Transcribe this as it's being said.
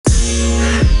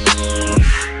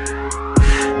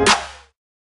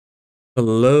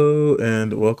Hello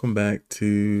and welcome back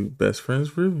to Best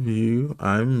Friends Review.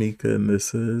 I'm Mika and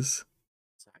this is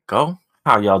Go.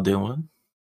 How y'all doing?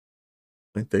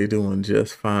 I think they doing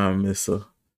just fine, Missa.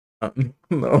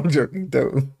 No, I'm joking.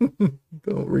 Don't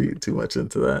read too much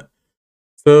into that.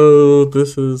 So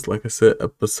this is like I said,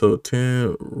 episode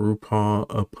 10,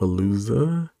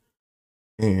 RuPaul-a-Palooza.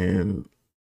 And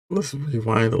let's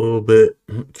rewind a little bit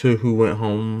to who went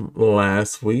home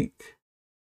last week.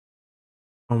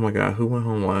 Oh my god, who went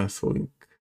home last week?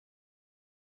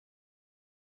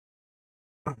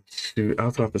 Oh, shoot, I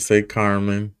was about to say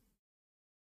Carmen.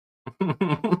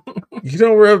 You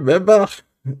don't remember?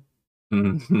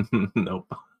 Nope.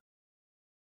 Oh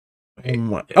Wait,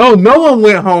 my! Oh, no one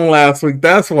went home last week.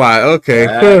 That's why. Okay.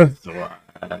 that's why.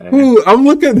 Ooh, I'm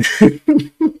looking. You're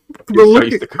But so look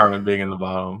used at. to Carmen being in the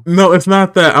bottom. No, it's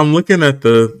not that. I'm looking at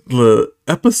the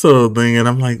episode thing, and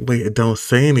I'm like, wait, it don't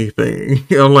say anything.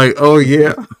 I'm like, oh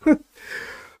yeah.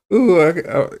 Ooh,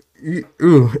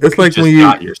 ooh. It's You like when just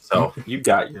got you. yourself. You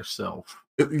got yourself.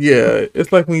 Yeah,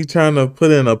 it's like when you're trying to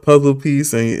put in a puzzle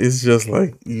piece, and it's just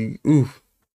like you. Ooh.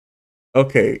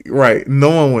 Okay, right. No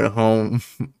one went home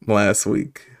last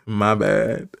week. My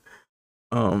bad.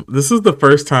 This is the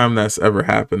first time that's ever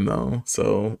happened though.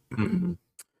 So Mhm.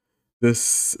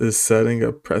 this is setting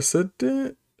a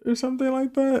precedent or something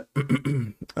like that.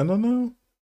 I don't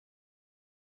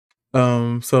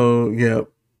know. So yeah,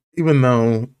 even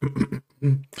though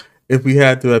if we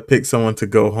had to have picked someone to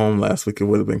go home last week, it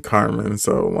would have been Carmen.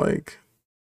 So like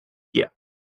Yeah.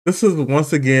 this is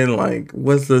once again like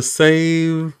was the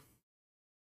save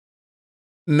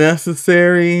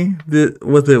necessary?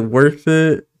 Was it worth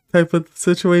it type of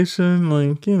situation?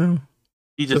 Like,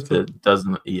 He just that's a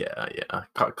doesn't. Yeah, yeah.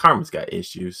 Carmen's got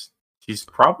issues. She's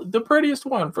probably the prettiest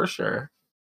one for sure.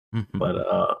 But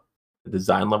mhm. the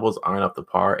design levels aren't up to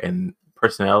par, and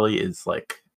personality is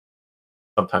like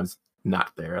sometimes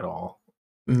not there at all.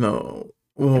 No.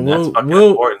 Well, And that's we'll fucking we'll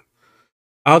important.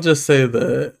 I'll just say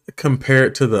that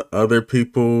compared to the other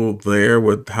people there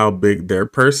with how big their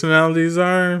personalities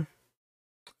are,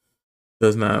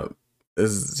 does not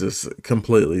is just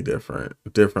completely different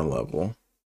level.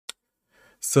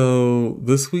 So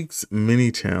this week's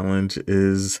mini challenge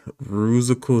is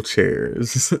musical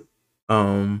chairs.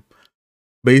 um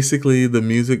Basically the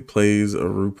music plays a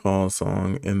RuPaul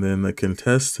song and then the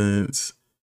contestants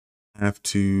have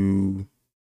to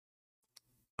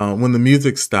when the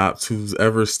music stops, who's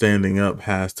ever standing up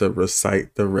has to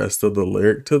recite the rest of the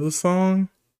lyric to the song.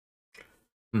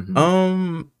 Mhm.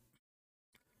 Um,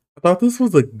 I thought this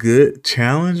was a good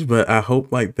challenge, but I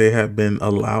hope like they have been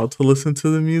allowed to listen to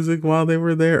the music while they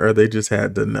were there, or they just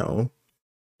had to know.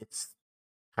 It's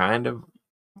kind of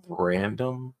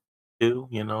random too,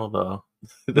 the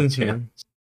chance. Mm-hmm.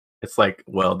 It's like,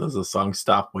 well, does the song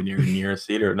stop when you're near a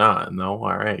seat or not? No,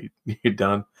 all right, you're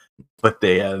done. But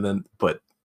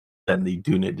then they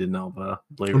do need to know the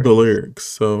The lyrics. lyrics.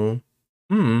 So,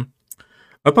 hmm.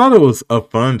 I thought it was a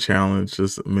fun challenge,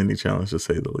 just a mini challenge to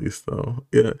say the least. Though,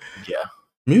 yeah, Yeah,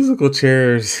 musical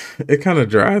chairs. It kind of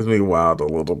drives me wild a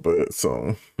little bit.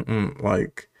 So,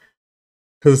 like.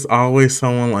 Cause always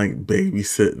someone like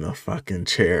babysitting a fucking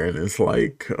chair, and it's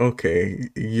like, okay,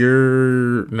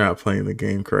 you're not playing the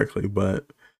game correctly. But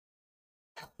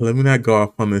let me not go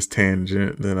off on this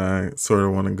tangent that I sort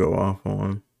of want to go off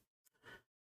on.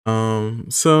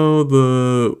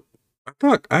 So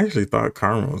I actually thought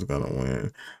Karma was gonna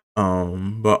win.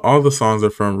 But all the songs are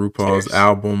from RuPaul's chairs.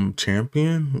 album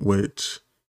Champion, which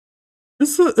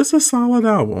it's a solid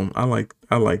album. I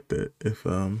liked it. If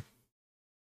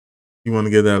you want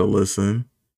to give that a listen.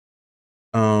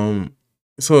 Um,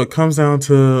 so it comes down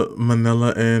to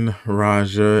Manila and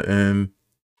Raja, and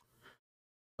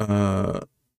uh,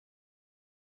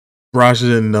 Raja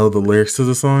didn't know the lyrics to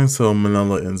the song, so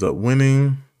Manila ends up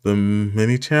winning the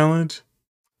mini challenge,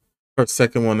 her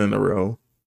second one in a row.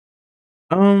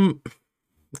 Um,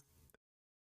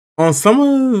 on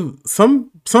some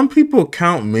people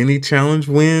count mini challenge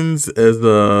wins as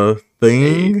a I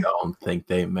thing. don't think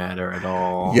they matter at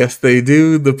all. Yes, they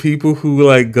do. The people who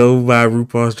like go by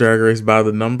RuPaul's Drag Race by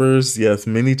the numbers, yes,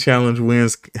 mini challenge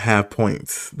wins have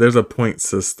points. There's a point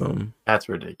system. That's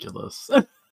ridiculous.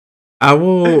 I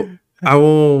will I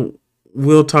will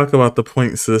we'll talk about the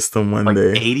point system one Like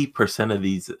day. 80% of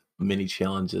these mini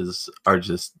challenges are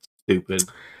just stupid.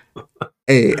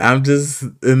 Hey, I'm just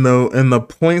in the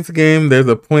points game, there's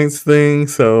a points thing,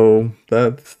 so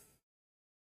that's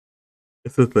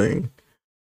it's a thing.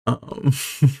 Um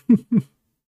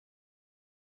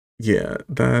yeah,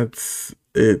 that's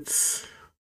it's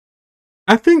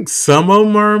I think some of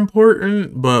them are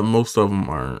important, but most of them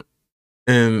aren't.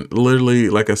 And literally,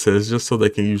 like I said, it's just so they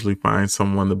can usually find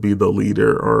someone to be the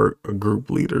leader or a group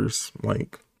leaders.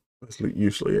 Like, that's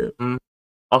usually it.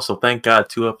 Also, thank God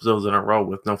 2 episodes in a row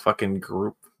with no fucking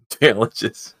group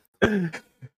challenges.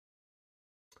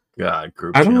 God,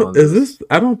 group challenges.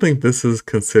 I don't think this is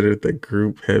considered the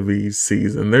group heavy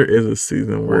season. There is a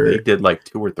season where they did like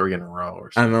 2 or 3 in a row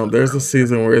or something. I know there's a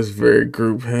season where it's very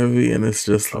group heavy and it's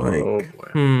just like,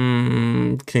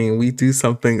 boy. Can we do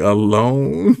something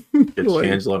alone? Get like,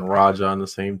 Shangela and Raja on the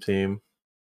same team.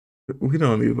 We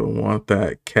don't even want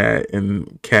that cat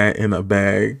in a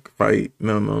bag fight.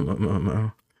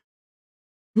 No.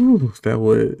 Ooh, that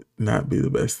would not be the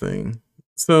best thing.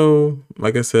 So,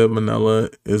 like I said, Manila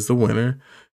is the winner.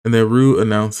 And then Ru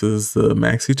announces the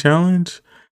Maxi Challenge,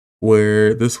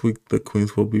 where this week the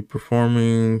queens will be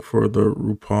performing for the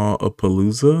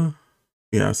RuPaul-a-Palooza.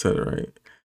 Yeah, I said it right.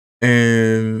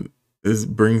 And this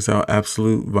brings out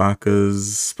Absolute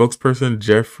Vodka's spokesperson,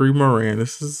 Jeffrey Moran.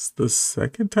 This is the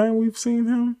second time we've seen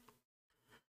him.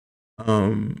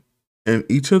 And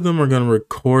each of them are going to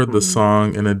record the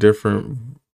song in a different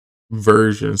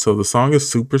version. So the song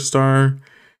is Superstar.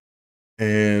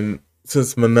 And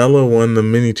since Manila won the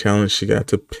mini challenge, she got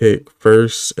to pick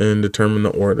first and determine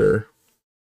the order.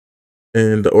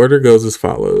 And the order goes as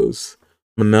follows.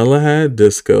 Manila had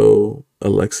disco,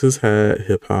 Alexis had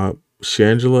hip hop,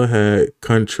 Shangela had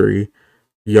country,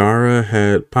 Yara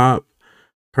had pop,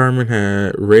 Carmen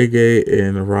had reggae,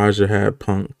 and Raja had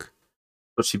punk.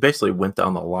 So she basically went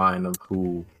down the line of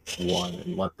who won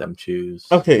and let them choose.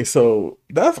 Okay, so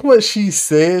that's what she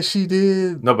said she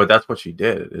did. No, but that's what she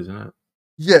did, isn't it?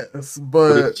 Yes,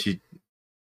 but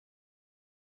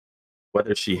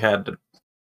whether she had to,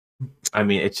 I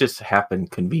mean, it just happened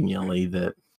conveniently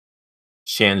that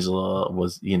Shangela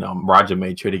was, Raja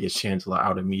made sure to get Shangela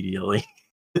out immediately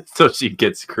so she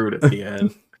gets screwed at the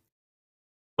end.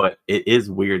 But it is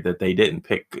weird that they didn't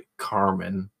pick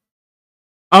Carmen.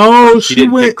 Oh, she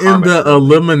went in the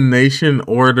elimination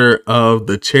order of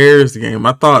the chairs game.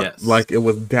 I thought like it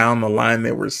was down the line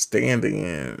they were standing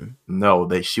in. No,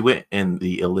 she went in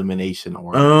the elimination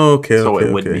order. Oh, okay. So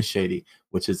it wouldn't be shady,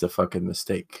 which is a fucking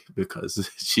mistake because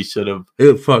she should have.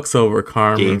 It fucks over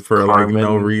Carmen for like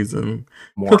no reason.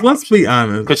 Because let's be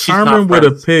honest, Carmen would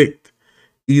have picked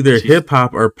either hip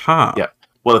hop or pop. Yeah.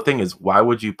 Well, the thing is, why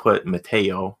would you put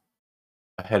Mateo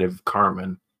ahead of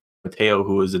Carmen? Mateo,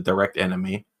 who is a direct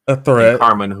enemy, a threat. And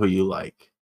Carmen, who you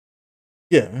like.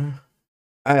 Yeah,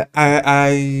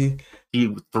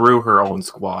 He threw her own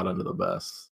squad under the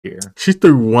bus here. She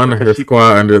threw one of her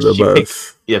squad under the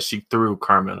bus. She threw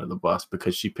Carmen under the bus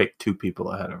because she picked 2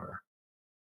 people ahead of her.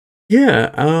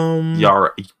 Yeah,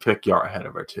 Yara picked Yara ahead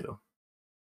of her too.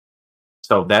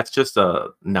 So that's just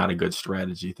not a good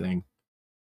strategy thing.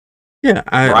 Yeah,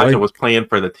 Raja was playing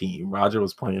for the team. Raja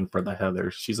was playing for the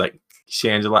Heathers. She's like,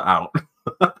 Shangela out.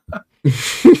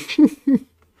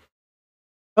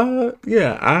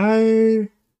 Yeah,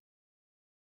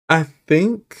 I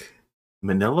think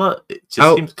Manila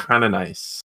just seems kind of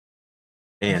nice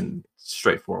and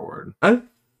straightforward. I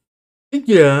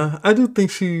do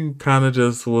think she kind of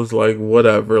just was like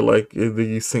whatever, like either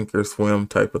you sink or swim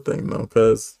type of thing though,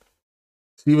 because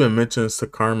she even mentions to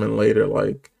Carmen later,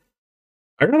 like,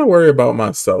 I gotta worry about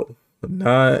myself,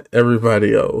 not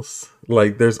everybody else.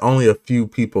 Like, there's only a few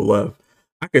people left.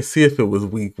 I could see if it was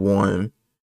week 1,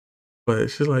 but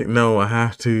she's like, no, I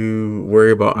have to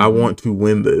worry about. I want to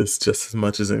win this just as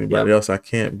much as anybody else. I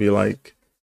can't be like,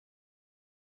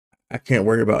 I can't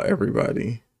worry about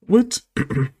everybody, which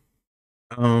is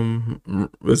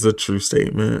a true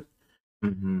statement.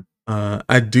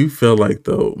 I do feel like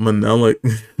though Manila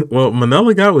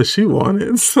got what she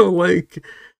wanted, so like.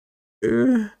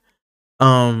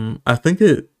 I think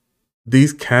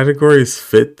these categories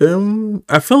fit them.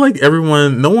 I feel like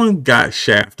no one got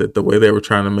shafted the way they were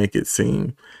trying to make it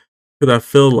seem. Because I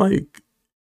feel like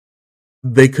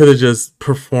they could have just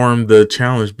performed the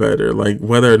challenge better. Like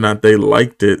whether or not they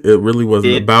liked it, it really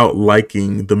wasn't about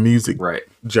liking the music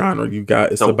genre you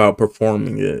got. It's about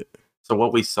performing it. So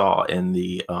what we saw in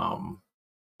the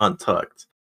Untucked,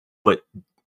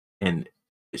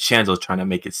 Shangela's trying to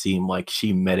make it seem like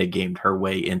she metagamed her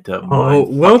way into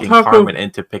Carmen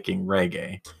into picking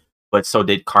reggae. But so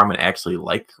did Carmen actually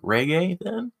like reggae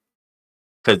then?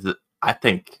 Because I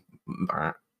think,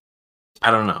 I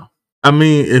don't know. I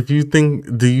mean,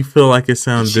 do you feel like it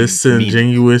sounds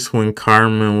disingenuous when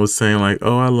Carmen was saying like,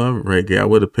 oh, I love reggae. I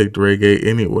would have picked reggae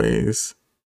anyways.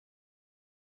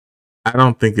 I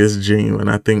don't think it's genuine.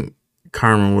 I think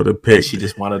Carmen would have picked. She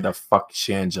just wanted to fuck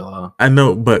Shangela. I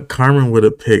know, but Carmen would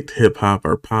have picked hip hop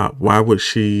or pop. Why would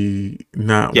she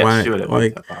not? Yeah, she would have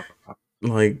picked hip hop or pop.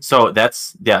 Like, So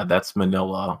that's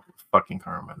Manila fucking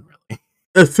Carmen, really.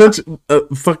 essentially,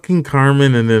 fucking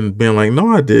Carmen, and then being like, "No,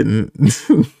 I didn't."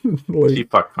 She Like,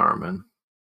 fucked Carmen.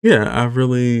 yeah, I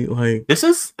really like. This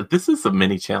is a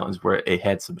mini challenge where it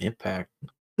had some impact.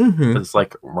 Mm-hmm. It's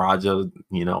like Raja,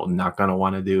 not gonna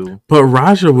want to do But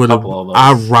Raja a would have. couple of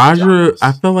those Raja,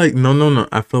 I genres. feel like no.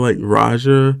 I feel like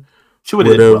Raja She would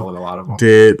have would did have well in a lot of them.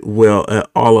 did well at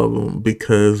all of them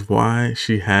because why?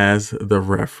 She has the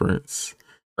reference.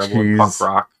 Rebel and punk She's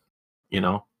rock, you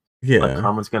know. Like yeah,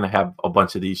 Carmen's gonna have a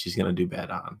bunch of these. She's gonna do bad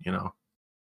on, So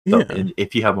yeah,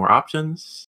 if you have more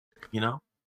options, you'll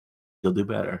do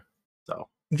better. So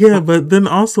yeah. But then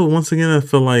also, once again, I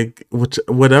feel like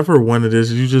whatever one it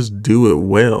is, you just do it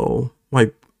well.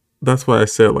 Like that's what I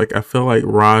said. Like I feel like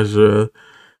Raja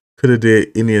could have did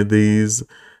any of these.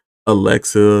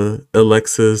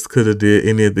 Alexis could have did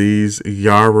any of these.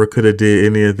 Yara could have did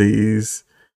any of these.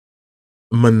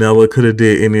 Manila could have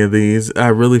did any of these. I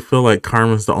really feel like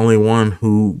Carmen's the only one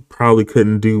who probably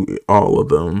couldn't do all of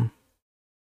them.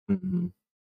 mm-hmm.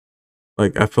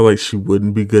 Like I feel like she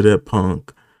wouldn't be good at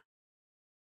punk.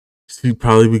 She'd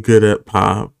probably be good at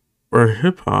pop or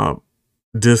hip hop.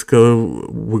 Disco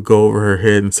would go over her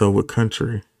head, and so would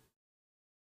country.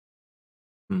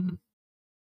 Mm-hmm.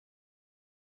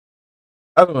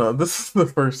 I don't know. This is the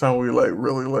first time we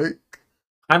really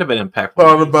Kind of an impactful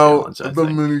thought about challenge, I the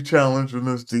think. mini challenge in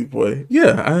this deep way.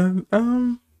 Yeah,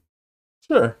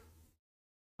 sure.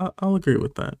 I'll agree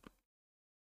with that.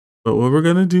 But what we're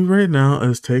gonna do right now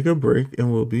is take a break,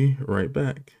 and we'll be right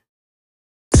back.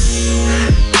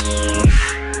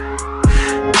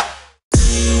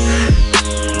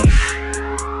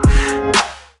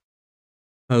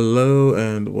 Hello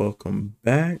and welcome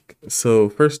back. So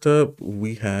first up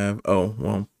we have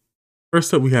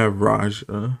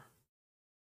Raja.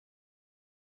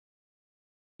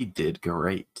 He did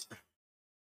great.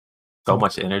 So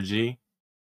much energy,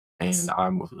 and I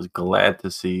was glad to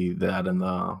see that in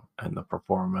the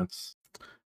performance.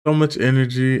 So much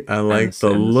energy. I like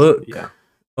the And look yeah,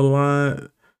 a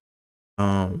lot.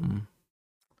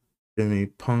 Give me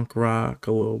punk rock,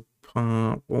 a little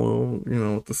pop, a little,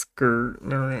 with the skirt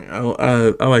and everything.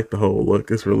 I like the whole look.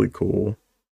 It's really cool.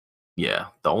 yeah.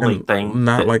 The only And thing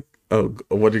not that like, oh,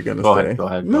 what are you gonna go ahead, say? go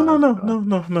ahead, No, go no, ahead, no, go ahead.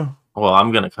 no, no, no. Well,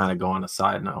 I'm gonna kind of go on a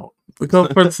side note Go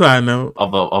for the side note.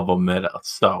 of a meta.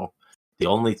 So the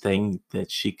only thing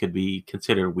that she could be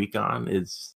considered weak on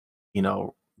is,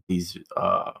 these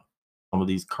some of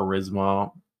these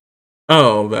charisma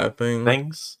Oh, that thing.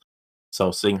 things.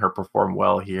 So seeing her perform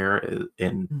well here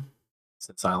and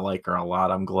since I like her a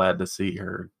lot, I'm glad to see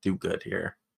her do good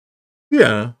here.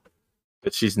 Yeah.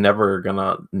 But she's never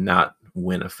gonna not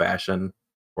win a fashion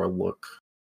or look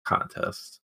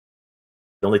contest.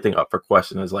 The only thing up for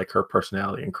question is like her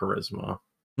personality and charisma,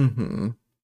 Mm-hmm.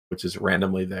 which is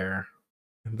randomly there.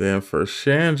 And then for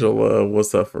Shangela,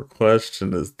 what's up for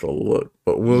question is the look,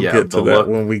 but we'll Yeah, get the to that look,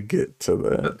 when we get to the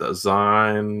that.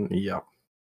 design, yep.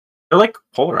 They're like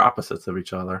polar opposites of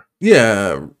each other.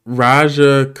 Yeah,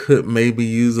 Raja could maybe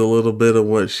use a little bit of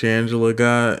what Shangela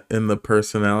got in the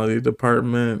personality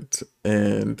department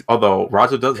and Although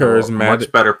Raja does have a much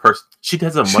charismatic. better person. She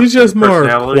has a She's much better just more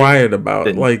personality quiet about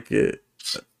than like it.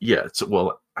 yeah.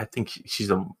 Well, I think she's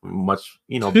a much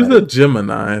She's a better.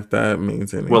 Gemini, if that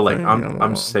means Well, like anything. I don't I'm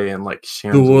know. saying like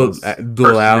Shangela's personality,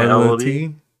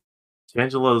 Duality.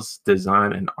 Shangela's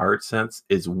design and art sense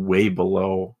is way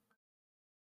below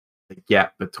the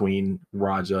gap between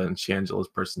Raja and Shangela's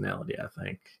personality. I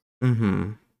think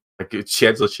Mm-hmm. like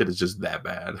Shangela's shit is just that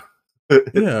bad.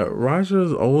 Yeah,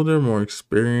 Raja's older, more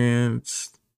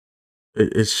experienced.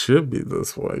 It should be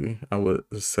this way, I would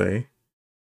say.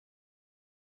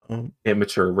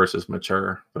 Immature versus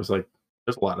mature. There's a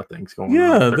lot of things going on.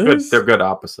 Yeah, They're good. there's They're good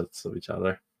opposites of each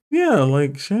other. yeah,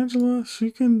 like Shangela,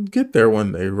 she can get there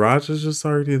one day. Raja's just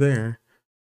already there.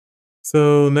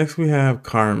 So next we have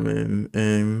Carmen,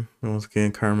 and once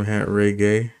again, Carmen had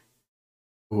reggae,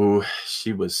 Ooh,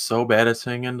 she was so bad at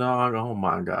singing, dog. Oh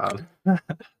my god.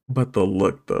 but the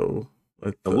look though,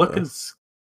 like The look is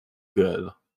good.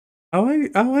 I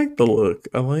like the look.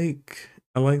 I like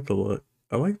the look.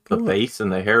 I like the The look. face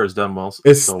and the hair is done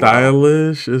It's so well.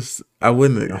 stylish. It's I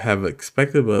wouldn't Yep. have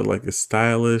expected, but like it's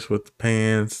stylish with the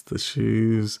pants, the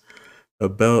shoes, a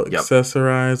belt Yep.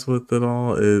 accessorized with it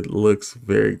all. It looks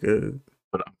very good.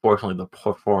 But unfortunately, the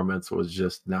performance was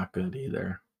just not good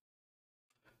either,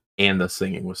 and the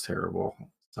singing was terrible.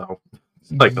 So,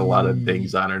 it's like a lot of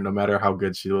dings Ye- on her, no matter how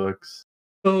good she looks,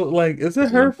 So like, is it which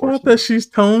is her fault that unfortunate. she's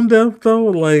tone deaf though?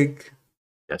 Like,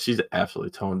 Yeah, she's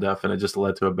absolutely tone deaf, and it just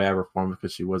led to a bad performance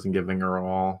because she wasn't giving her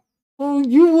all. Oh,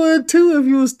 you would too if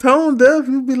you was tone deaf.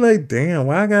 You'd be like, "Damn,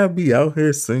 why I gotta be out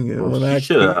here singing Well, when I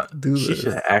can't do she should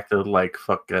this?" have acted like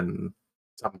fucking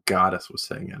some goddess was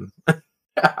singing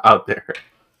out there.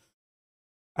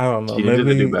 I don't know. She needed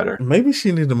to do better. Maybe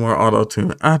she needed more auto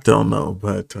tune. I don't know,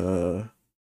 but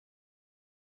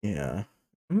yeah,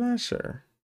 I'm not sure.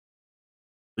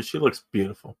 But she looks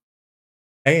beautiful.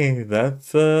 Hey,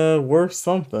 that's worth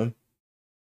something.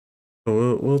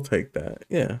 So we'll take that.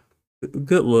 Yeah,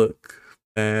 good look,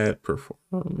 bad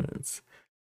performance.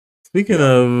 Speaking Yeah.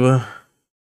 of,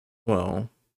 well,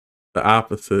 the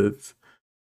opposites.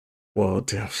 Well,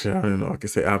 damn shit, I don't even know if I can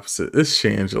say opposite. It's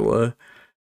Shangela.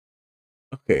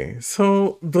 Okay,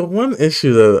 so one of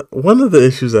the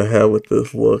issues I have with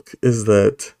this look is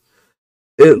that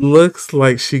it looks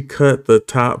like she cut the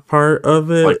top part of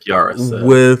Like it Yara said.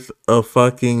 with a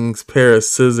fucking pair of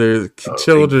scissors, Oh,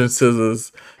 children's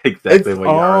scissors. exactly It's what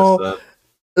Yara all, said.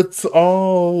 it's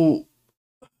all.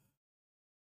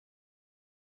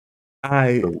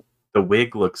 I The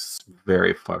wig looks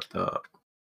very fucked up.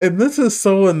 And this is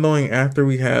so annoying after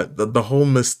we had the whole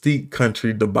Mystique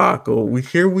country debacle.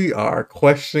 We are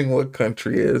questioning what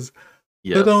country is. Put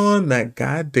Yes. on that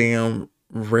goddamn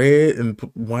red and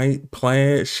white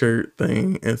plaid shirt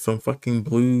thing and some fucking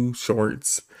blue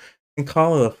shorts and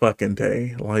call it a fucking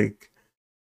day. Like,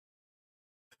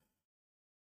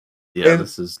 Yeah, and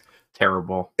this is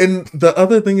terrible. and the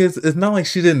other thing is, it's not like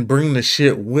she didn't bring the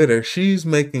shit with her. She's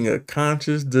making a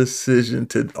conscious decision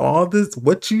to all this.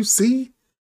 What you see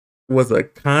was a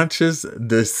conscious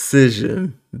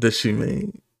decision that she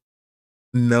made.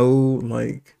 No,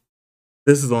 like,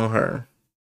 this is on her.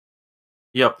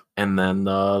 Yep. And then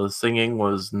the singing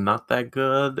was not that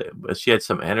good. But she had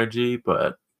some energy,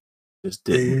 but just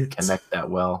didn't It connect that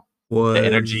well. The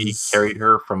energy was. carried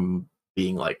her from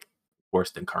being like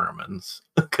worse than Carmen's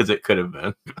because it could have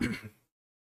been.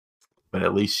 But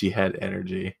at least she had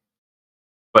energy,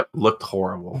 but looked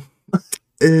horrible.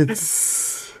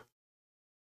 It's.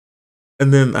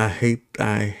 And then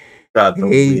God, the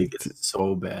wig hate, is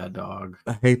so bad, dog.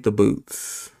 I hate the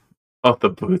boots. Oh, the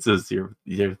boots is your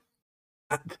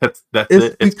that's It's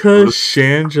it. It's because boots.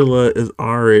 Shangela is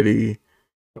already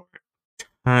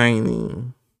tiny.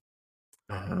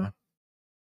 Uh-huh.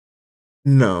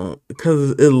 No,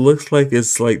 because it looks like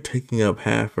it's like taking up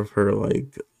half of her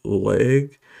like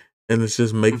leg, and it's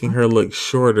just making Mhm. her look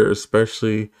shorter,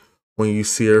 especially when you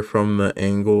see her from the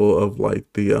angle of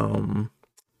like the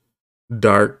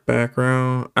dark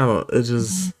background. I don't. It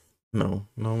just no.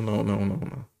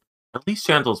 At least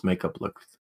Chandel's makeup looks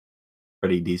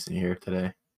pretty decent here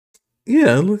today.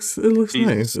 Yeah, it looks She's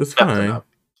nice. It's stepped it fine. up.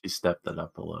 She stepped it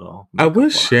up a little I makeup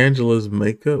wish wise. Shangela's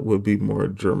makeup would be more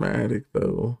dramatic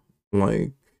though.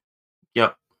 Like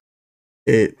Yep.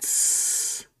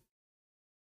 it's.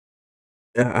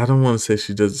 I don't want to say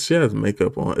she does. She has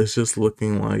makeup on. It's just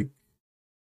looking like,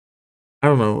 I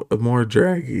don't know, a more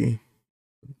draggy.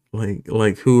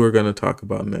 Like who we're gonna talk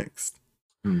about next.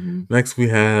 Hmm. Next we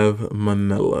have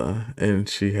Manila, and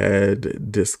she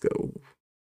had disco.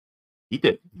 He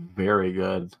did very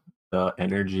good. The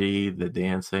energy, the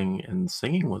dancing, and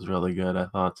singing was really good. I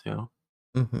thought too.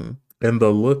 And the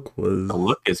look The was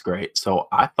look is great. So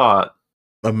I thought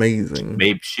amazing.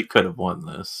 maybe she could have won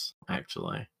this.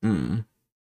 Actually, Mm.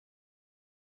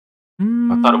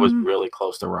 I thought it was Mm, really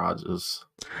close to Raj's.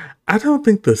 I don't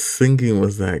think the singing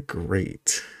was that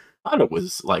great. I thought it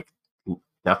was like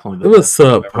definitely It the was best out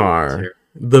of everyone's subpar. here.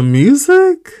 The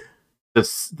music? The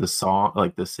song,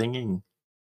 like the singing,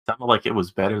 sounded like it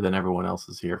was better than everyone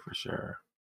else's here for sure.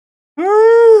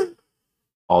 Uh,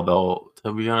 Although,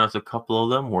 to be honest, a couple of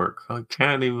them work. I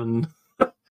can't even,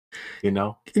 you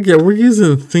know. yeah, we're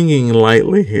using singing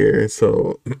lightly here,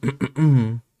 so.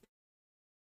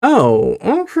 Oh,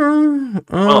 okay.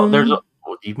 Well,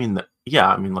 what do you mean that? Yeah,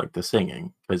 I mean like the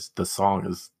singing, because the song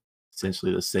is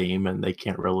essentially the same, and they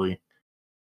can't really.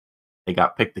 They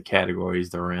got picked the categories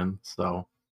they're in, so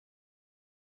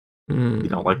you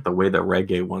don't like Mm, the way the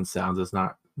reggae one sounds. It's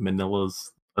not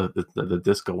Manila's. The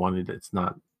disco one. It's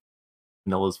not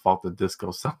Manila's fault. The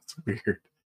disco sounds weird.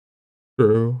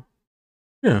 true.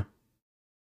 Yeah.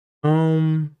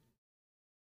 Um.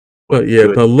 But But yeah,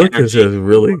 good the look is energy. just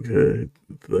really good.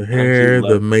 The Energy hair, the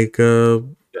left makeup,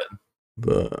 good.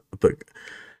 the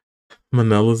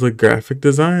Manila's a graphic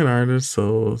design artist,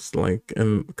 so it's like,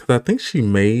 and because I think she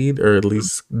made or at Mhm.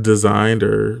 least designed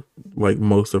or like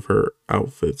most of her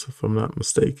outfits, if I'm not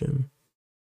mistaken.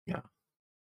 Yeah,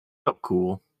 so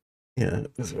cool, Yeah,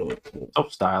 it's really cool. so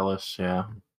stylish. Yeah,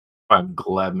 I'm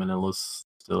glad Manila's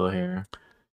still here.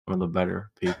 One of the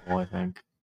better people, I think.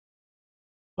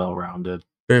 Well rounded.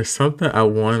 There's something I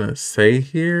want to say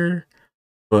here,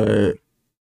 but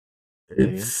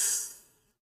Yeah.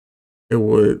 it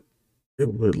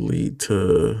would lead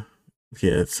to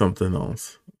something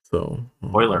else. So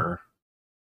Spoiler.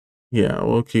 yeah,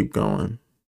 we'll keep going.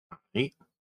 Right?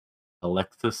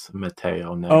 Alexis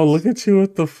Mateo Oh, look next. at you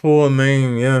with the full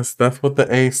name. Yes, that's what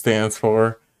the A stands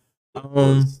for.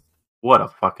 What a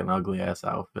fucking ugly ass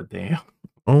outfit, damn.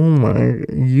 Oh my,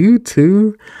 you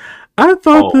too? I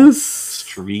thought Oh, this.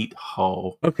 street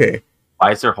hoe. Okay,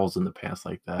 Why is there holes in the pants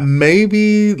like that?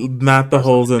 maybe not the Stars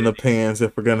on holes the in the titties. pants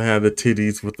if we're gonna have the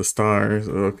titties with the stars.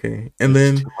 Okay, and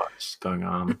There's then too much going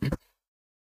on.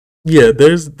 yeah,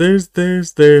 there's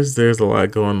a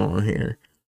lot going on here.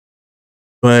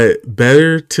 But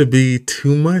better to be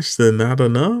too much than not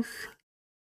enough,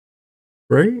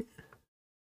 right?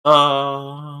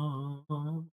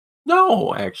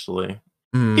 No, actually.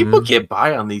 People get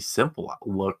by on these simple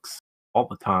looks all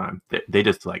the time. They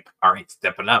just like, all right,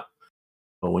 step it up.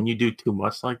 But when you do too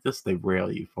much like this, they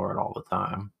rail you for it all the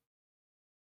time.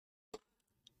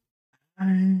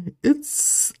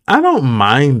 I don't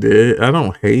mind it. I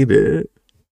don't hate it.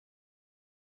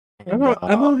 And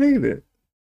I don't hate it.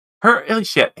 her, at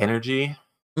least she had energy,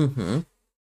 Mm-hmm.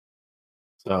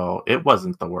 so it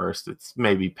wasn't the worst. It's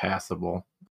maybe passable,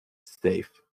 safe.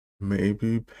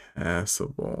 Maybe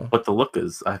passable. But the look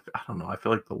is, I don't know. I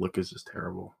feel like the look is just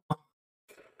terrible.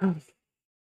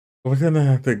 We're gonna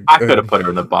have to. I could have put her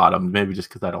in the bottom, maybe just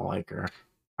because I don't like her.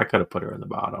 I could have put her in the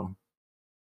bottom.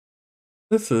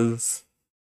 This is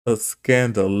a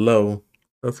scandalo.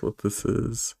 That's what this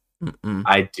is. Mm-mm.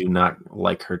 I do not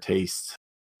like her taste.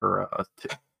 Her,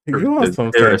 You on some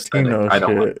their aesthetic. Santino I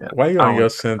don't like shit? it. Why you I on don't your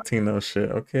like that. Santino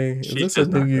shit? Okay, is She's this a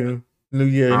just new not good. you? New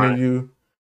year, new you.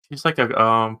 She's like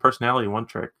a personality one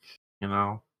trick. You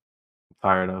know, I'm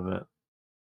tired of it.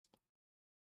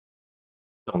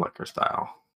 Don't like her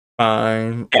style.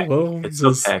 Fine. Tacky. Well, It's so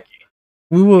just tacky.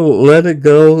 we will let it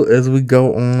go as we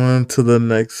go on to the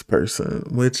next person,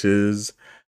 which is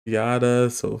Yada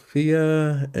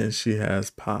Sophia, and she has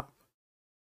pop.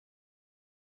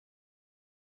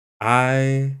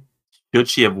 I Should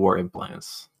she have wore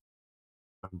implants?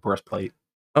 Breastplate.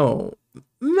 no,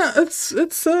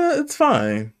 it's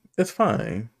fine. It's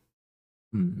fine.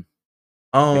 Hmm.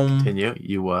 Okay, Um continue.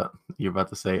 You what? You're about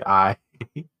to say I.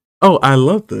 oh, I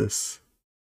love this.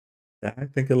 Yeah, I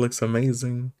think it looks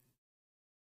amazing.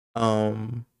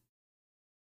 Um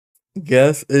I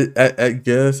guess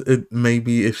it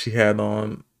maybe if she had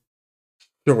on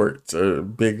shorts or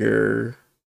bigger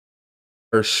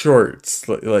or shorts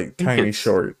like think tiny it's.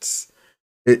 shorts.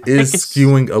 It I is think it's.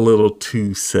 skewing a little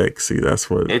too sexy. That's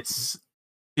what. It's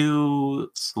too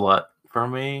slut for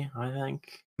me. I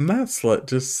think. Not slut,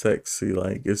 just sexy.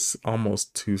 Like it's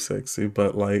almost too sexy,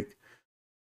 but like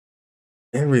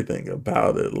everything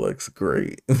about it looks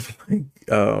great. like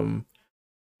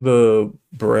the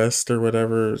breast or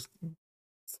whatever,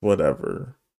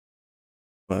 whatever.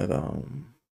 But I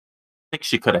think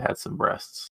she could have had some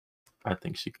breasts. I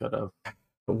think she could have.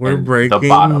 we're And the breaking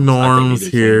bottoms, I think, need norms to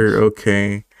here. change.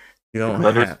 Okay, you The don't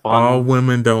glitter's have all fun.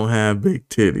 women don't have big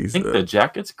I titties. think the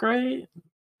jacket's great.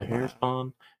 The hair's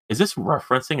fun. Is this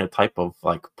referencing a type of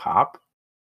like pop?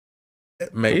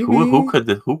 Like who Maybe. could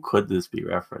this be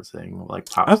referencing? Like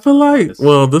pop I feel star like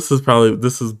artists?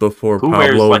 this is before Who wears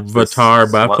Pablo like this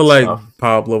Vittar, but I slut feel like stuff?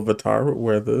 Pablo Vittar would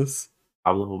wear this.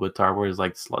 Pablo Vittar wears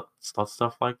like slut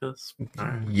stuff like this. All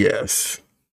right, Yes.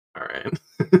 all right.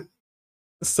 And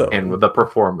So with the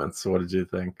performance, what did you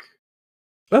think?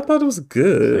 I thought it was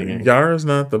good. Singing. Yara's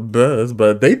not the best,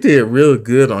 but they did real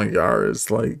good on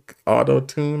Yara's like auto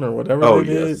tune or whatever Oh they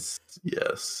did. yes,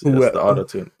 yes, Who? yes. The auto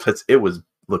tune because it was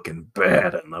looking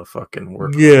bad in the fucking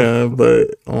workroom. Yeah,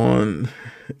 but on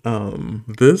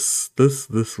this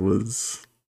was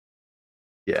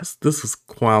Yeah, this was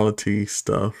quality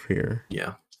stuff here.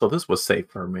 yeah. So this was safe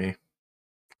for me.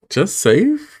 Just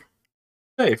safe.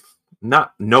 Safe.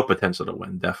 Not no potential to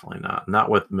win. Definitely not. Not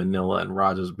with Manila and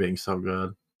Rogers being so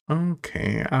good.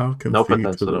 Okay, I'll No concede to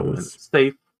potential to win. this.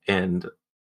 Safe and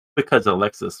because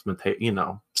Alexis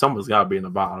Mateo, someone's got to be in the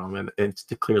bottom, and it's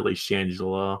clearly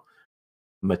Shangela,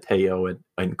 Mateo,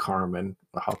 and Carmen.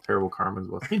 How terrible Carmen's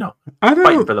was.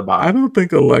 Fighting for the I bottom. don't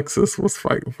think Alexis was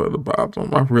fighting for the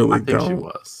bottom. I I really think she don't.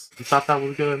 was. You thought that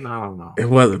was good? I don't know. It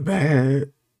wasn't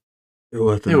bad. It It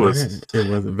wasn't was. bad. It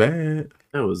wasn't bad.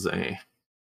 It was a.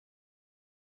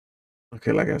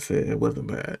 Okay, like I said, it wasn't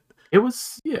bad. It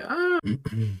was yeah.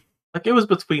 Like it was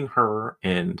between her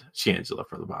and Shangela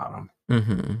for the bottom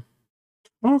Mm-hmm.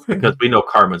 Okay. because we know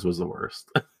Carmen's was the worst.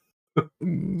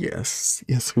 Yes,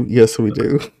 we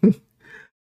do.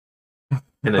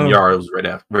 And then Yara was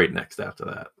right next after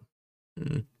that.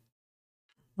 Mm.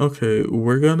 Okay,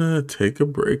 we're gonna take a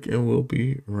break and we'll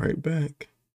be right back.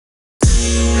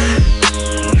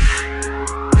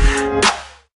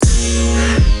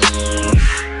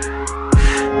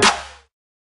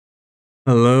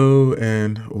 Hello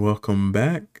and welcome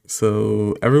back.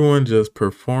 So everyone just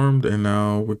performed and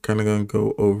now we're kind of gonna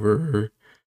go over,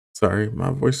 sorry,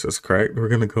 my voice just cracked. We're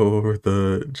gonna go over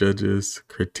the judges'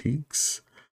 critiques.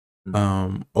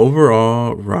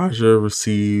 Overall, Raja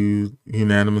received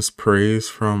unanimous praise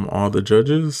from all the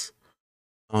judges.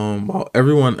 While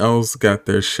everyone else got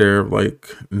their share of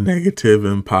like negative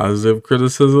and positive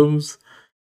criticisms.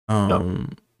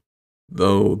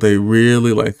 Though they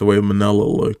really liked the way Manila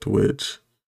looked, which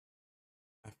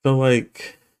I feel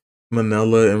like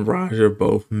Manila and Raja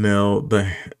both nailed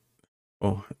the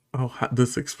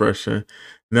this expression,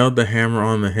 nailed the hammer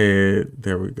on the head.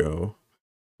 There we go.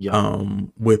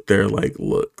 With their like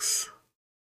looks.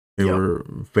 They were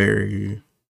very,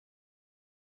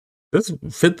 this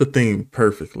fit the theme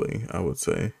perfectly, I would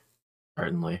say.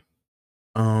 Certainly.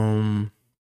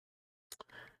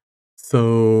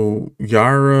 So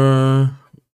Yara,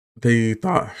 they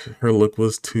thought her look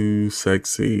was too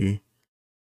sexy.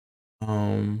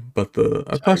 But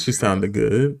I thought she sounded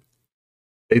good.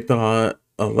 They thought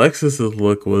Alexis's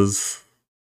look was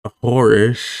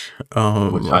whorish.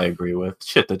 Which I agree with.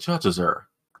 Shit, the judges are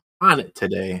on it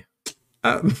today.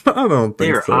 I don't think so.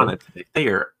 They are on it today. They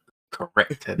are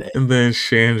correct today. And then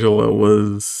Shangela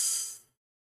was.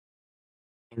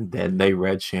 And then they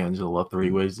read Shangela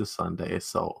 3 Ways to Sunday.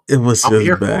 So it was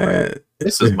just bad.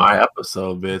 This is my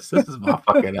episode, bitch. This is my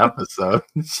fucking episode.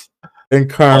 And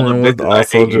Carmen was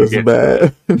also just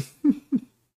bad.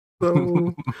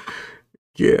 So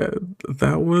yeah,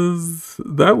 that was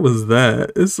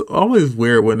that. It's always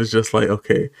weird when it's just like,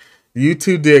 okay, you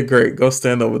two did great. Go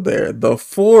stand over there. The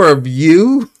four of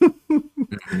you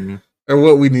are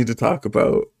what we need to talk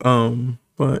about.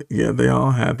 But yeah, they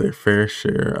all had their fair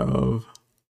share of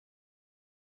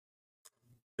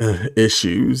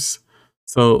issues.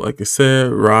 So, like I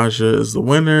said, Raja is the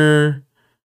winner.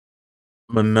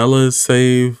 Manila is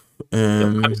safe,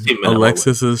 and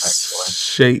Alexis is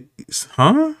shakes.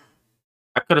 Huh?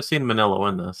 I could have seen Manila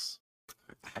win this.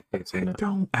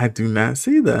 I do not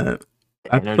see that.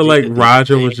 I feel like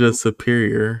Raja was just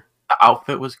superior. The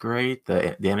outfit was great.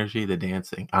 The energy, the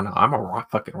dancing. I know I'm a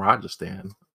fucking Raja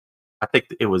stan. I think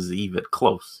it was even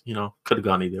close. You know, could have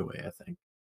gone either way. I think.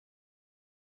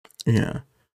 Yeah,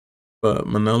 but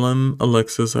Manila and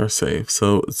Alexis are safe.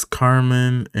 So it's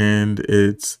Carmen and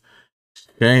it's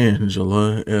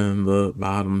Shangela in the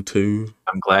bottom two.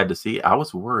 I'm glad to see. I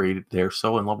was worried they're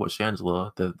so in love with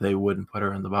Shangela that they wouldn't put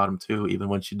her in the bottom two, even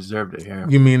when she deserved it here.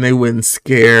 You mean they wouldn't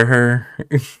scare her?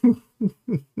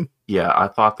 Yeah, I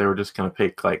thought they were just gonna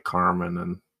pick like Carmen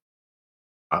and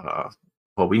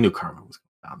well, we knew Carmen was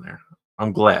down there.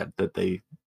 I'm glad that they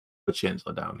put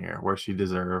Shangela down here where she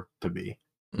deserved to be.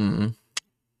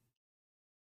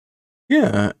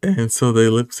 Yeah, and so they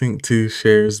lip sync to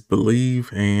Cher's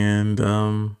Believe, and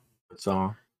good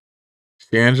song.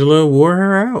 Shangela wore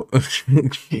her out.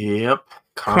 Yep.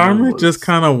 Carmen just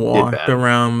kind of walked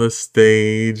around the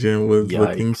stage and was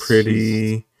looking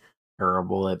pretty. She's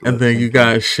terrible at and then you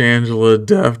got Shangela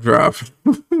death drop.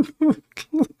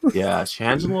 Yeah,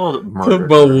 Shangela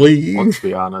murdered her. Let's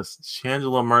be honest.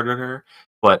 Shangela murdered her,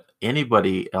 but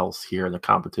anybody else here in the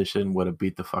competition would have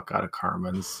beat the fuck out of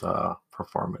Carmen's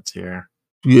performance here.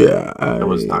 Yeah, it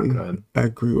was not good. I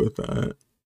agree with that.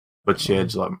 But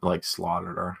Shangela like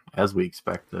slaughtered her, as we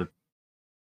expected.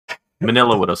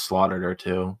 Manila would have slaughtered her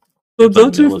too. So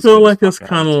don't you feel like it's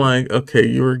kind of like, okay,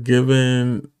 you were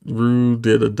given, Ru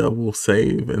did a double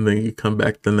save, and then you come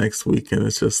back the next week and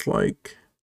it's just like...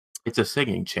 It's a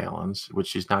singing challenge, which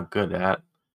she's not good at.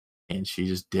 And she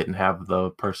just didn't have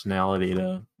the personality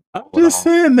to... I'm just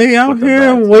saying, they out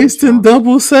here wasting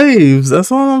double saves.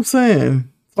 That's all I'm saying.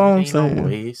 That's all I'm saying. No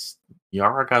waste.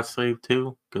 Yara got saved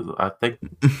too, because I think...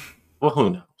 well, who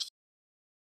knows?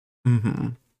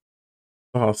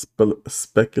 All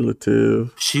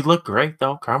speculative. She looked great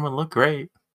though. Carmen looked great.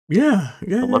 Yeah.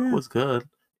 The look was good.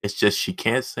 It's just she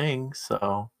can't sing,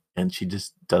 so, and she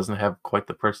just doesn't have quite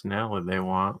the personality they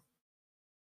want.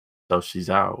 So she's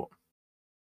out.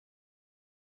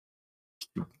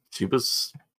 She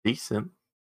was decent.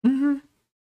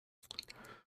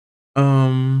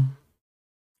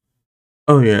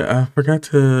 Oh yeah, I forgot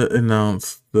to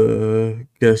announce the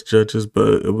guest judges,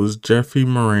 but it was Jeffrey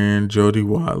Moran, Jody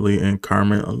Watley, and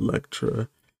Carmen Electra.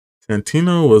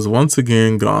 Santino was once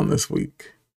again gone this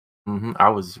week. I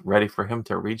was ready for him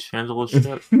to read Shangela's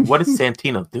shit. What is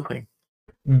Santino doing?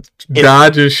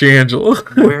 Dodging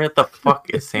Shangela. Where the fuck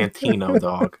is Santino,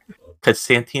 dog? because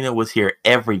Santino was here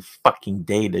every fucking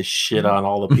day to shit on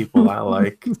all the people I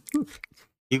like.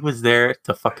 He was there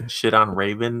to fucking shit on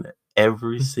Raven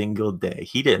every single day.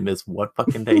 He didn't miss one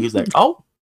fucking day. He was like, "Oh,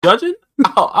 judging?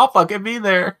 I'll fucking be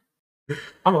there.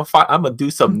 I'm gonna do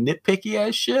some nitpicky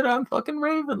ass shit on fucking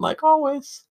Raven, like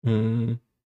always." Mm.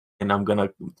 And I'm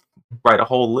gonna write a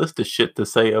whole list of shit to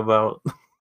say about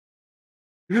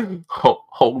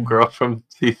whole girl from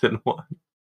season 1,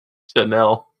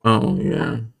 Chanel. Oh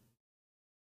yeah.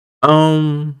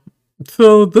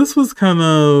 So this was kind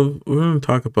of, we're gonna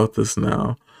talk about this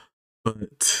now,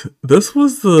 but this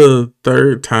was the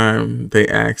third time they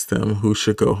asked them who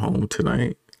should go home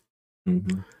tonight.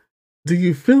 Mm-hmm. Do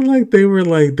you feel like they were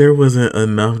like, there wasn't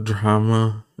enough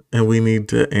drama and we need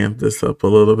to amp this up a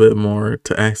little bit more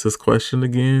to ask this question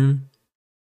again?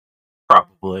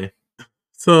 Probably.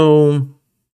 So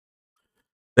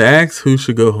they asked who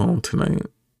should go home tonight.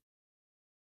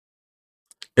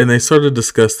 And they sort of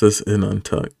discussed this in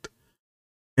Untucked.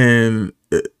 And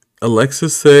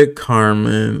Alexis said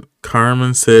Carmen.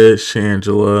 Carmen said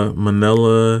Shangela.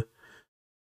 Manila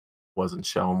wasn't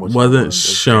shown. Wasn't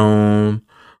shown.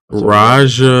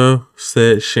 Raja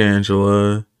said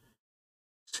Shangela.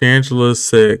 Shangela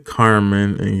said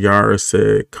Carmen. And Yara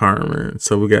said Carmen.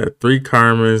 So we got 3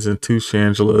 Carmens and 2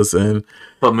 Shangelas. And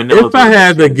if I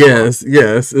had to guess,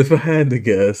 if I had to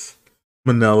guess,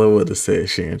 Manila would have said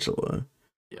Shangela.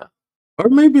 Or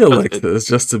maybe Alexis,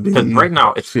 just to be. Because right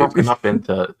now it's broken up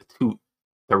into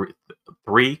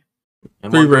 3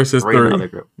 versus 3. Another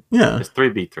group. Yeah, it's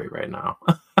 3v3 right now.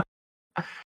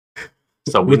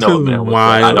 So we know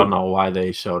why. I don't know why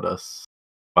they showed us.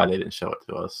 Why they didn't show it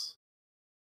to us.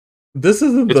 This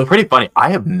isn't. It's pretty funny. I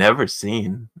have never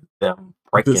seen them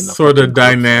breaking this sort of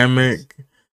dynamic.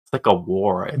 It's like a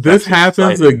war. This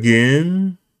happens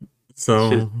again,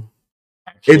 so.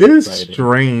 It is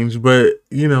strange, but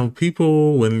you know,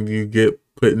 people, when you get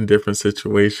put in different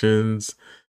situations,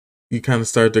 you kind of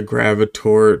start to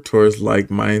gravitate towards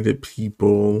like-minded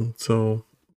people. So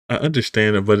I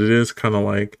understand it, but it is kind of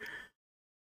like,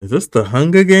 is this the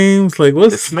Hunger Games? Like,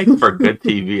 what's this makes for good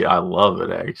TV? I love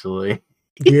it, actually.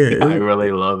 Yeah, I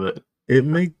really love it. It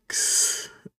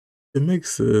makes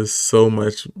this so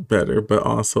much better, but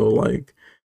also like,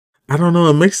 I don't know.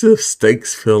 It makes the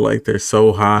stakes feel like they're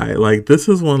so high. Like this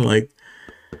is one like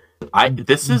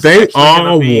they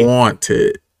all want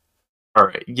it. All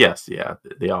right. Yes. Yeah.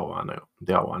 They all want it.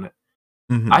 They all want it.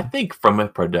 Mm-hmm. I think from a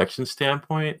production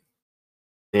standpoint,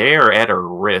 they are at a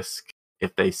risk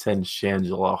if they send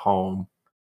Shangela home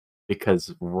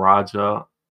because Raja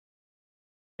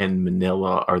and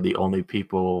Manila are the only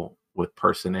people with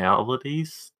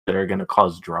personalities that are going to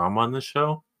cause drama on the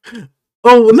show.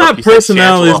 Oh, so not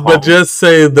personalities, but just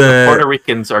say that the Puerto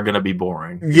Ricans are going to be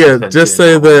boring. Yeah, just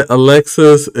say that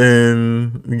Alexis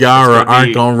and Yara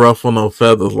aren't going to ruffle no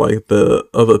feathers like the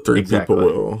other 3 people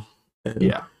will. And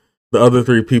yeah. The other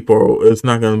 3 people, it's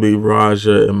not going to be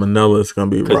Raja and Manila. It's going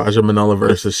to be Raja, Manila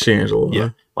versus Shangela. Yeah,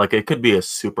 like it could be a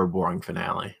super boring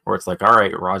finale where it's like, all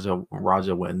right,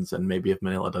 Raja wins, and maybe if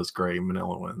Manila does great,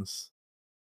 Manila wins.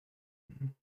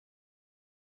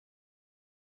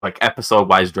 Like episode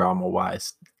wise, drama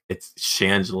wise, it's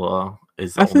Shangela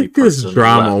is the only person. I think it's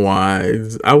drama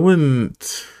wise. I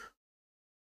wouldn't.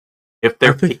 If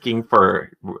they're picking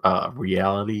for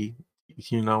reality,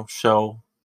 show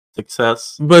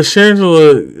success. But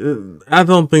Shangela, I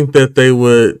don't think that they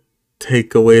would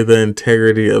take away the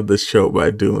integrity of the show by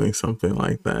doing something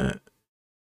like that.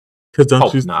 Because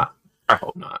don't you? Not. I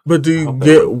hope not. But do you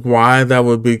get why that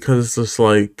would be? Because it's just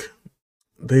like.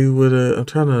 They would I'm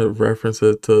trying to reference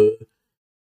it to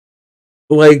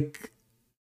like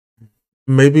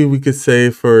maybe we could say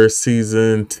for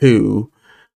season 2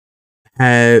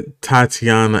 had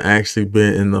Tatiana actually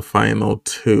been in the final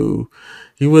 2,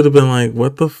 you would have been like,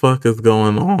 what the fuck is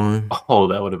going on? Oh,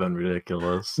 that would have been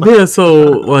ridiculous. Yeah, so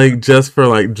like just for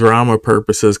like drama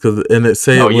purposes, because it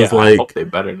was like, I hope they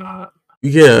better not.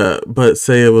 Yeah, but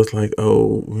say it was like,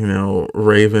 oh,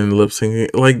 Raven lip syncing,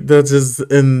 like that's just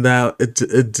in that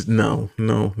it no.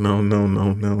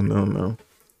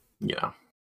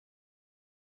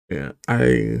 Yeah,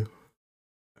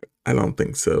 I don't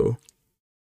think so.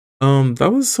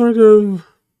 That was sort of,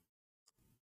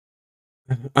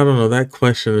 I don't know. That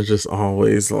question is just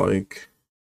always like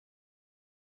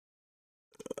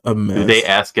a mess. Do they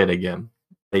ask it again?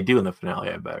 They do in the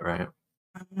finale, I bet, right?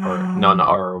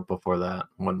 Or before that.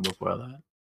 One before that.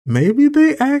 Maybe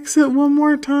they ask it one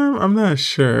more time. I'm not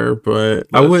sure, but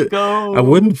I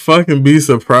wouldn't fucking be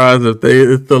surprised if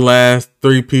it's the last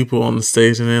 3 people on the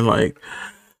stage and they're like,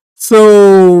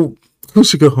 so who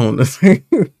should go home this week?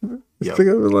 Yep. I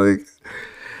was like,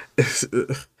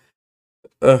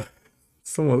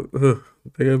 Someone they're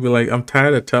gonna be like, I'm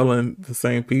tired of telling the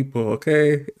same people.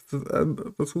 Okay,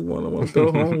 that's who want to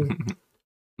go home.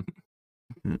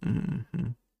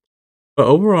 But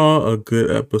overall, a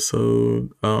good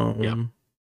episode. Yep.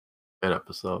 Good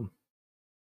episode.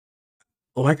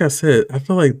 Like I said, I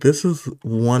feel like this is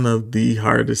one of the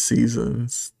hardest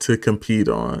seasons to compete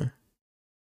on.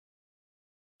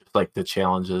 Like the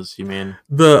challenges, you mean?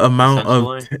 The amount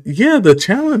of the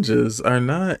challenges are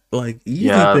not like easy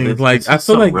things. Like I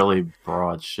feel like really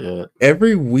broad shit.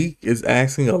 Every week is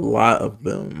asking a lot of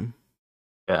them.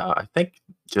 Yeah, I think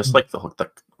just like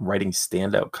the writing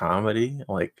standout comedy,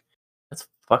 like that's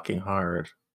fucking hard.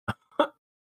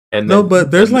 And no,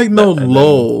 but there's like no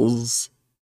lulls.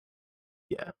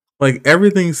 Yeah, like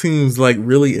everything seems like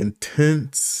really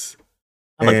intense.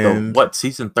 Like what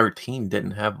season 13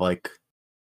 didn't have like.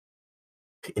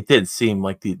 It did seem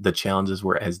like the challenges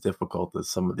were as difficult as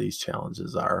some of these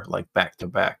challenges are, like back to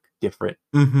back, different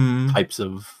types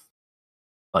of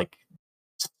like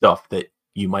stuff that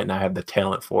you might not have the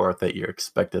talent for that you're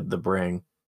expected to bring.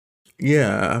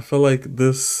 Yeah, I feel like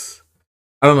this.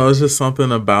 I don't know. It's just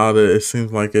something about it. It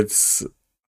seems like it's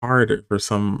harder for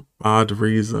some odd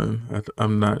reason.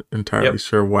 I'm not entirely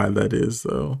sure why that is,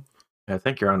 though. I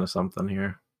think you're onto something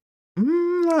here.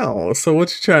 No. So what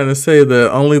you trying to say?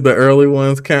 That only the early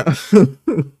ones count?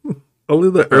 Only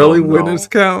the early winners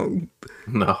count?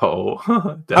 No.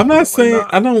 I'm not saying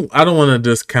not. I don't want to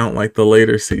discount like the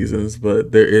later seasons,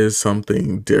 but there is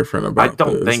something different about this. I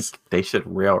don't think they should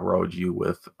railroad you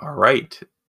with, all right,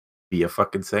 be a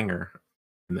fucking singer,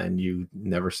 and then you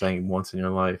never sang once in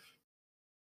your life.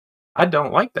 I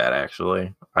don't like that,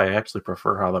 actually. I actually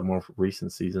prefer how the more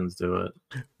recent seasons do it.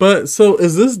 But so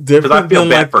is this different? Because I feel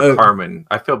bad for Carmen.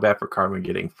 I feel bad for Carmen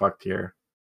getting fucked here.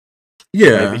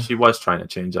 Yeah. Maybe she was trying to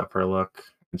change up her look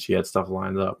and she had stuff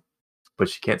lined up, but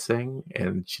she can't sing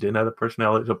and she didn't have the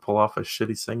personality to pull off a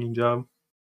shitty singing job.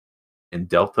 And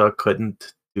Delta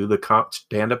couldn't do the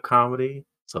stand-up comedy,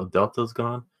 so Delta's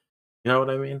gone. You know what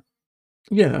I mean?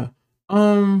 Yeah.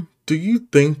 Do you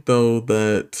think though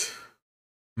that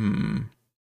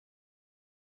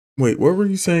wait, what were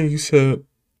you saying? You said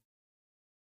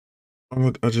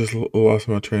I just lost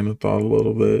my train of thought a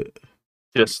little bit.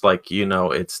 Just like,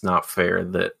 it's not fair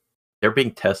that they're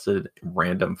being tested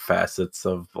random facets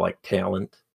of like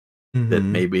talent that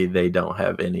maybe they don't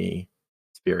have any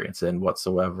experience in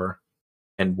whatsoever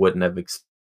and wouldn't have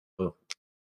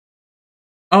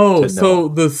Oh, so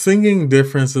the singing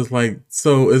difference is like,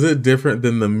 so is it different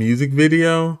than the music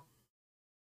video?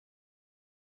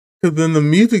 Because then the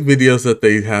music videos that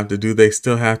they have to do, they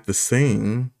still have to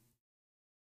sing.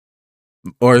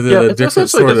 Or is it a different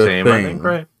sort of thing? I think,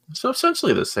 right? So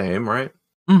essentially the same, right?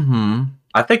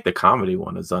 I think the comedy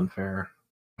one is unfair.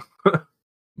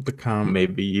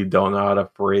 Maybe you don't know how to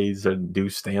phrase and do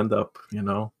stand-up,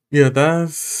 Yeah,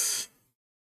 that's...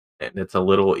 And it's a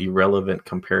little irrelevant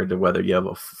compared to whether you have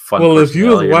a fun. Well, if you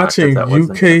was watching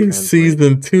UK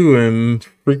season 2 and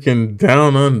freaking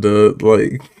Down Under,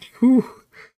 like, whew,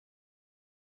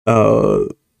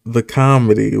 the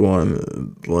comedy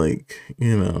one, like,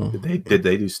 Did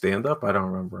they do stand up? I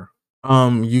don't remember.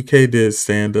 UK did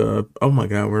stand up. Oh my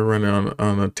god, we're running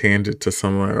on a tangent to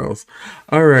somewhere else.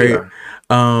 All right.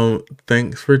 Yeah.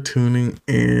 Thanks for tuning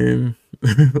in.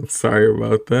 Sorry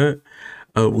about that.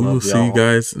 We will see you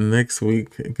guys next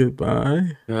week.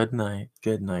 Goodbye. Good night.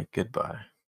 Good night. Goodbye.